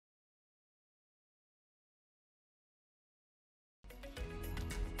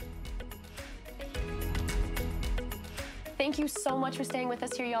Thank you so much for staying with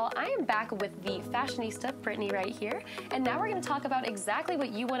us here, y'all. I am back with the fashionista, Brittany, right here. And now we're gonna talk about exactly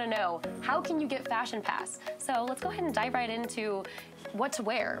what you wanna know. How can you get Fashion Pass? So let's go ahead and dive right into what to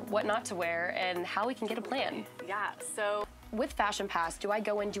wear, what not to wear, and how we can get a plan. Yeah, so with Fashion Pass, do I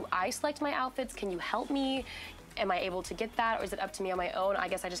go in, do I select my outfits? Can you help me? Am I able to get that, or is it up to me on my own? I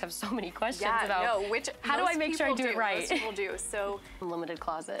guess I just have so many questions about how do I make sure I do it right? Most people do, so. Limited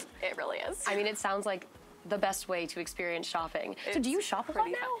closet. It really is. I mean, it sounds like the best way to experience shopping. So do you shop a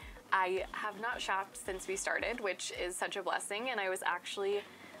lot now? I have not shopped since we started, which is such a blessing, and I was actually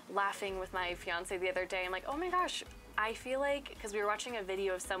laughing with my fiance the other day. I'm like, oh my gosh, I feel like, because we were watching a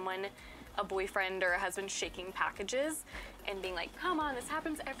video of someone, a boyfriend or a husband shaking packages and being like, come on, this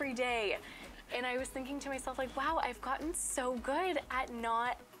happens every day. And I was thinking to myself, like, wow, I've gotten so good at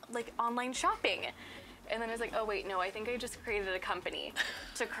not, like, online shopping. And then I was like, oh wait, no, I think I just created a company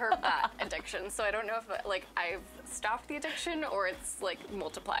to curb that addiction. So I don't know if, like, I've stopped the addiction or it's, like,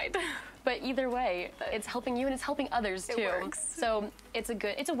 multiplied. But either way, it's helping you and it's helping others too. It works. So it's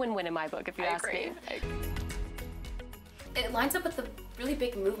a win-win in my book, if you ask me. I agree. It lines up with the really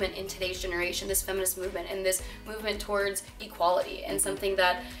big movement in today's generation, this feminist movement and this movement towards equality, and something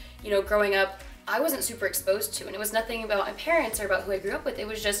that, you know, growing up, I wasn't super exposed to, and it was nothing about my parents or about who I grew up with. It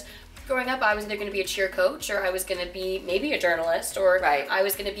was just growing up, I was either going to be a cheer coach, or I was going to be maybe a journalist, or I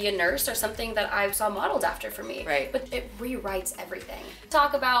was going to be a nurse, or something that I saw modeled after for me. But it rewrites everything.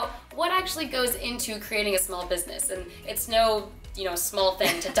 Talk about what actually goes into creating a small business, and it's no, you know, small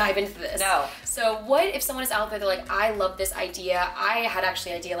thing to dive into this. No. So what if someone is out there, they're like, I love this idea, I had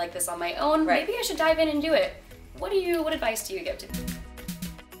actually an idea like this on my own, maybe I should dive in and do it. What advice do you give to them?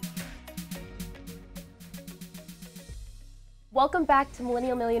 Welcome back to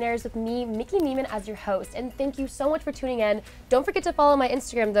Millennial Millionaires with me, Micki Neiman, as your host, and thank you so much for tuning in. Don't forget to follow my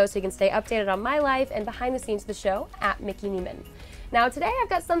Instagram though, so you can stay updated on my life and behind the scenes of the show at Micki Neiman. Now today I've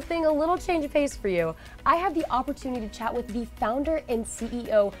got something a little change of pace for you. I have the opportunity to chat with the founder and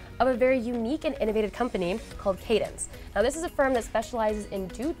CEO of a very unique and innovative company called Cadence. Now this is a firm that specializes in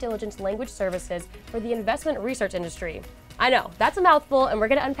due diligence language services for the investment research industry. I know, that's a mouthful, and we're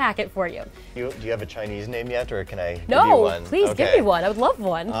gonna unpack it for you. Do you have a Chinese name yet, or can I give you No, one? please give me one. I would love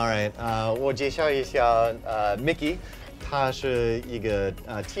one. All right, 我介绍一下Micki， 她是一个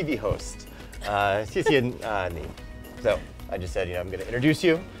TV host. 谢谢你. So I just said, you know, I'm going to introduce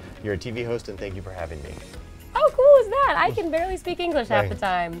you. You're a TV host, and thank you for having me. How cool is that? I can barely speak English half the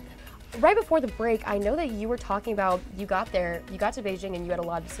time. Right before the break, I know that you were talking about you got to Beijing, and you had a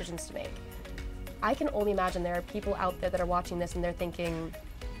lot of decisions to make. I can only imagine there are people out there that are watching this and they're thinking,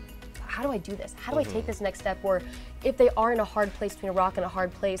 how do I do this? How do I take this next step? Or if they are in a hard place, between a rock and a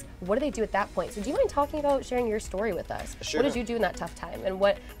hard place, what do they do at that point? So do you mind talking about sharing your story with us? Sure. What did you do in that tough time? And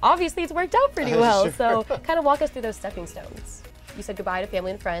what, obviously it's worked out pretty well. Sure. So kind of walk us through those stepping stones. You said goodbye to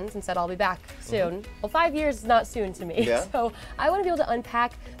family and friends and said, I'll be back soon. Well, 5 years is not soon to me. Yeah. So I want to be able to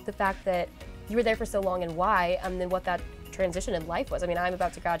unpack the fact that you were there for so long and why, and then what that transition in life was. I mean, I'm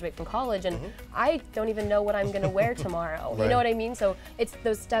about to graduate from college and I don't even know what I'm going to wear tomorrow. You know what I mean? So it's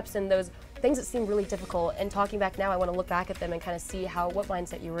those steps and those things that seem really difficult, and talking back now, I want to look back at them and kind of see what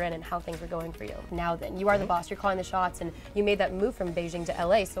mindset you were in and how things were going for you. Now then, you are the boss, you're calling the shots, and you made that move from Beijing to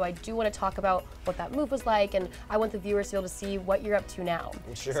LA, so I do want to talk about what that move was like, and I want the viewers to be able to see what you're up to now.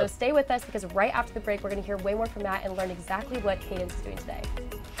 Sure. So stay with us, because right after the break, we're going to hear way more from Matt and learn exactly what Cadence is doing today.